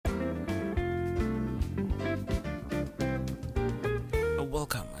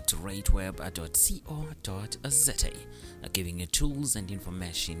welcome to rateweb.co.za, giving you tools and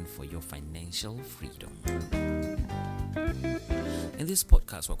information for your financial freedom. In this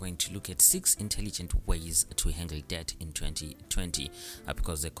podcast, we're going to look at 6 intelligent ways to handle debt in 2020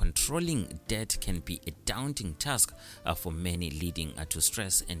 because controlling debt can be a daunting task for many, leading to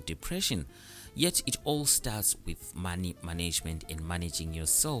stress and depression. Yet it all starts with money management and managing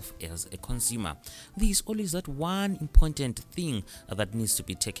yourself as a consumer. There is always that one important thing that needs to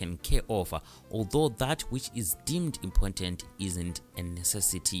be taken care of, although that which is deemed important isn't a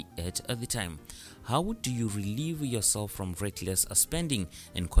necessity at the time. How do you relieve yourself from reckless spending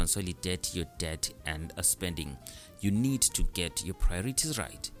and consolidate your debt and spending? You need to get your priorities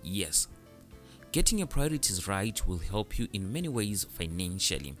right. Yes. Getting your priorities right will help you in many ways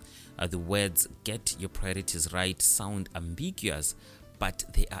financially. The words "get your priorities right" sound ambiguous, but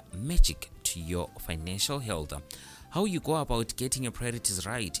they are magic to your financial health. How you go about getting your priorities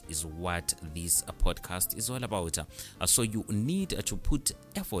right is what this podcast is all about. So you need to put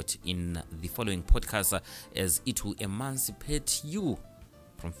effort in the following podcast as it will emancipate you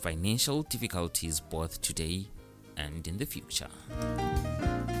from financial difficulties both today and in the future.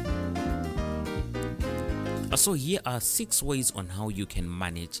 So here are 6 ways on how you can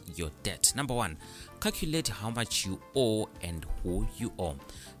manage your debt. Number 1, calculate how much you owe and who you owe.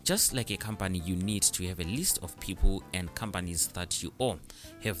 Just like a company, you need to have a list of people and companies that you owe.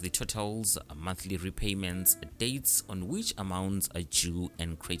 Have the totals, monthly repayments, dates on which amounts are due,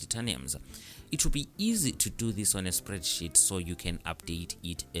 and creditor names. It will be easy to do this on a spreadsheet so you can update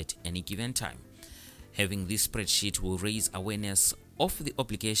it at any given time. Having this spreadsheet will raise awareness of the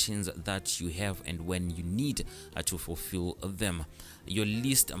obligations that you have and when you need to fulfill them. Your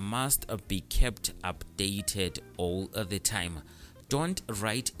list must be kept updated all the time. Don't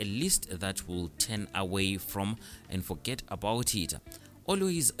write a list that will turn away from and forget about it.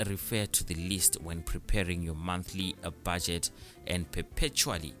 Always refer to the list when preparing your monthly budget and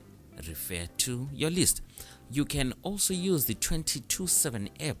perpetually refer to your list. You can also use the 24/7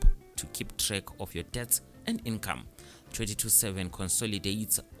 app to keep track of your debts and income. 24/7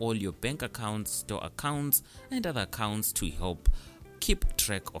 consolidates all your bank accounts, store accounts, and other accounts to help keep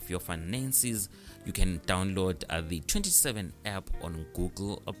track of your finances. You can download the 24/7 app on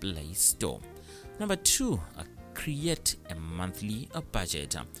Google Play Store. Number 2, create a monthly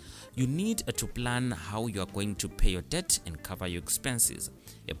budget. You need to plan how you are going to pay your debt and cover your expenses.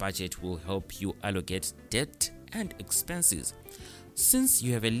 A budget will help you allocate debt and expenses. Since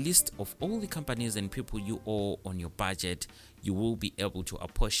you have a list of all the companies and people you owe on your budget, you will be able to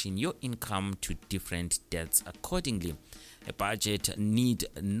apportion your income to different debts accordingly. A budget need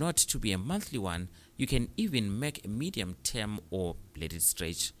not to be a monthly one. You can even make a medium term or let it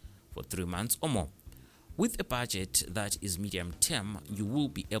stretch for 3 months or more. With a budget that is medium term, you will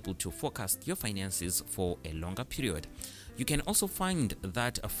be able to forecast your finances for a longer period. You can also find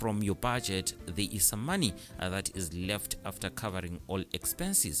that from your budget, there is some money that is left after covering all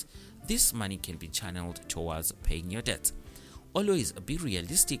expenses. This money can be channeled towards paying your debts. Always be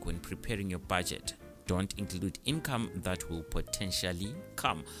realistic when preparing your budget. Don't include income that will potentially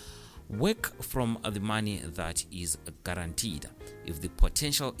come. Work from the money that is guaranteed. If the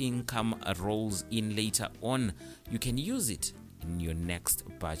potential income rolls in later on, you can use it in your next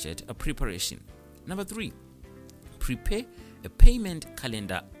budget preparation. Number 3, prepare a payment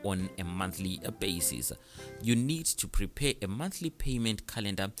calendar on a monthly basis. You need to prepare a monthly payment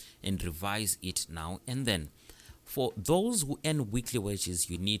calendar and revise it now and then. For those who earn weekly wages,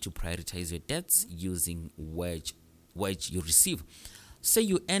 you need to prioritize your debts using wage you receive. Say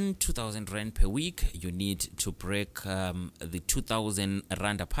you earn 2,000 Rand per week, you need to break the 2,000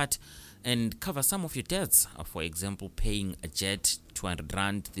 Rand apart and cover some of your debts. For example, paying a jet 200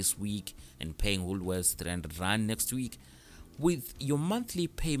 Rand this week and paying Woolworths 300 Rand next week. With your monthly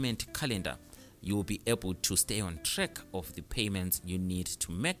payment calendar, you will be able to stay on track of the payments you need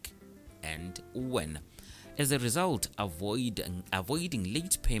to make and when. As a result, avoiding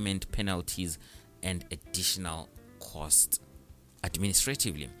late payment penalties and additional costs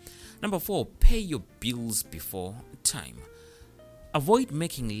administratively. Number 4, pay your bills before time. Avoid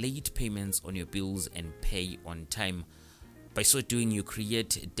making late payments on your bills and pay on time. By so doing, you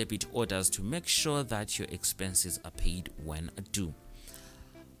create debit orders to make sure that your expenses are paid when due.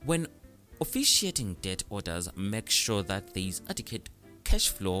 When officiating debt orders, make sure that there is adequate cash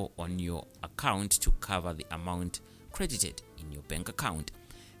flow on your account to cover the amount credited in your bank account.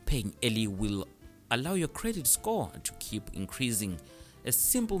 Paying early will allow your credit score to keep increasing. A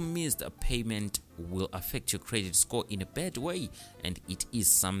simple missed payment will affect your credit score in a bad way, and it is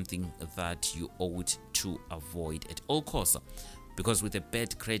something that you ought to avoid at all costs. because with a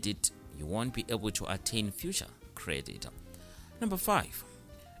bad credit, you won't be able to attain future credit. Number 5,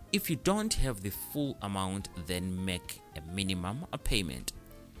 if you don't have the full amount, then make a minimum payment.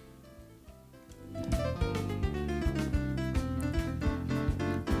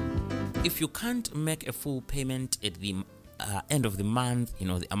 If you can't make a full payment at the end of the month,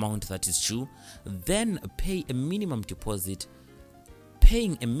 the amount that is due, then pay a minimum deposit.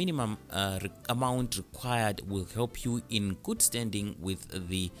 Paying a minimum amount required will help you in good standing with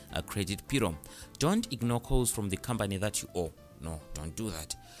the credit bureau. Don't ignore calls from the company that you owe. No, don't do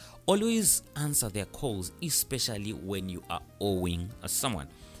that. Always answer their calls, especially when you are owing someone.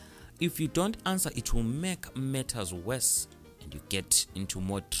 If you don't answer, it will make matters worse and you get into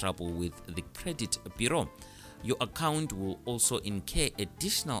more trouble with the credit bureau. Your account will also incur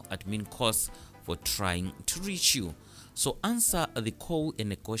additional admin costs for trying to reach you. So answer the call and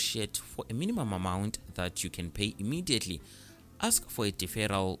negotiate for a minimum amount that you can pay immediately. Ask for a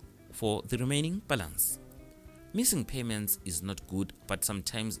deferral for the remaining balance. Missing payments is not good, but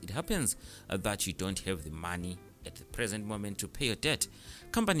sometimes it happens that you don't have the money at the present moment to pay your debt.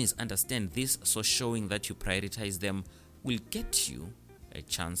 Companies understand this, so showing that you prioritize them will get you a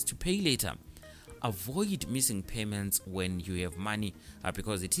chance to pay later. Avoid missing payments when you have money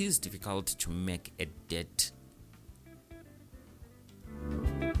because it is difficult to make a debt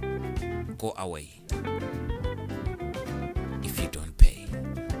go away if you don't pay.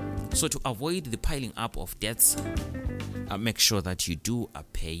 So to avoid the piling up of debts, make sure that you do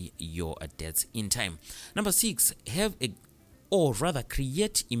pay your debts in time. Number 6,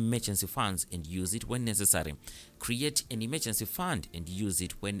 create emergency funds and use it when necessary. Create an emergency fund and use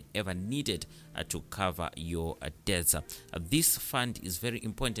it whenever needed to cover your debts. This fund is very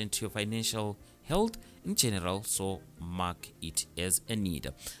important to your financial health in general, so mark it as a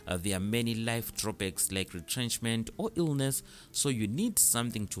need. There are many life drawbacks like retrenchment or illness, so you need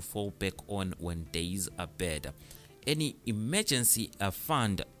something to fall back on when days are bad. Any emergency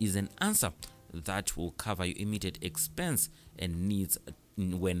fund is an answer that will cover your immediate expense and needs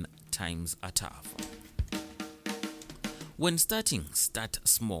when times are tough. When starting, start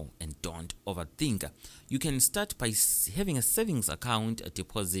small and don't overthink. You can start by having a savings account,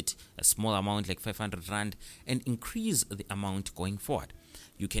 deposit a small amount like 500 Rand and increase the amount going forward.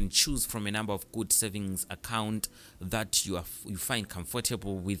 You can choose from a number of good savings accounts that you find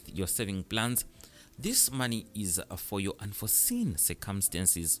comfortable with your saving plans. This money is for your unforeseen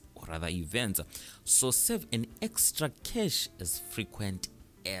circumstances or other events, so save an extra cash as frequent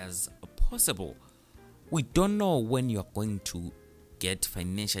as possible. We don't know when you are going to get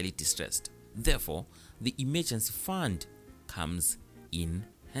financially distressed. Therefore, the emergency fund comes in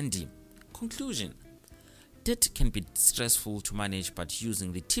handy. Conclusion: debt can be stressful to manage, but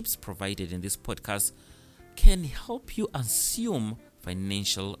using the tips provided in this podcast can help you assume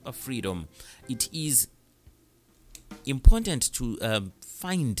financial freedom. It is important to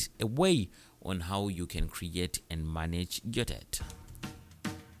find a way on how you can create and manage your debt.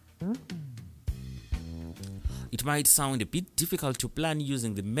 It might sound a bit difficult to plan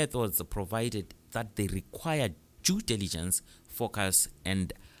using the methods provided, that they require due diligence, focus,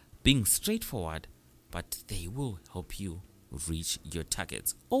 and being straightforward, but they will help you reach your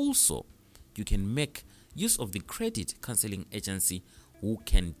targets. Also, you can make use of the credit counseling agency who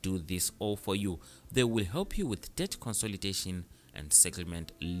can do this all for you. They will help you with debt consolidation and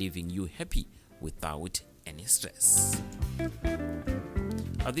settlement, leaving you happy without any stress.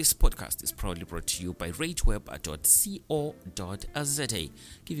 This podcast is proudly brought to you by rateweb.co.za,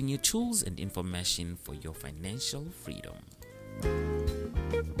 giving you tools and information for your financial freedom.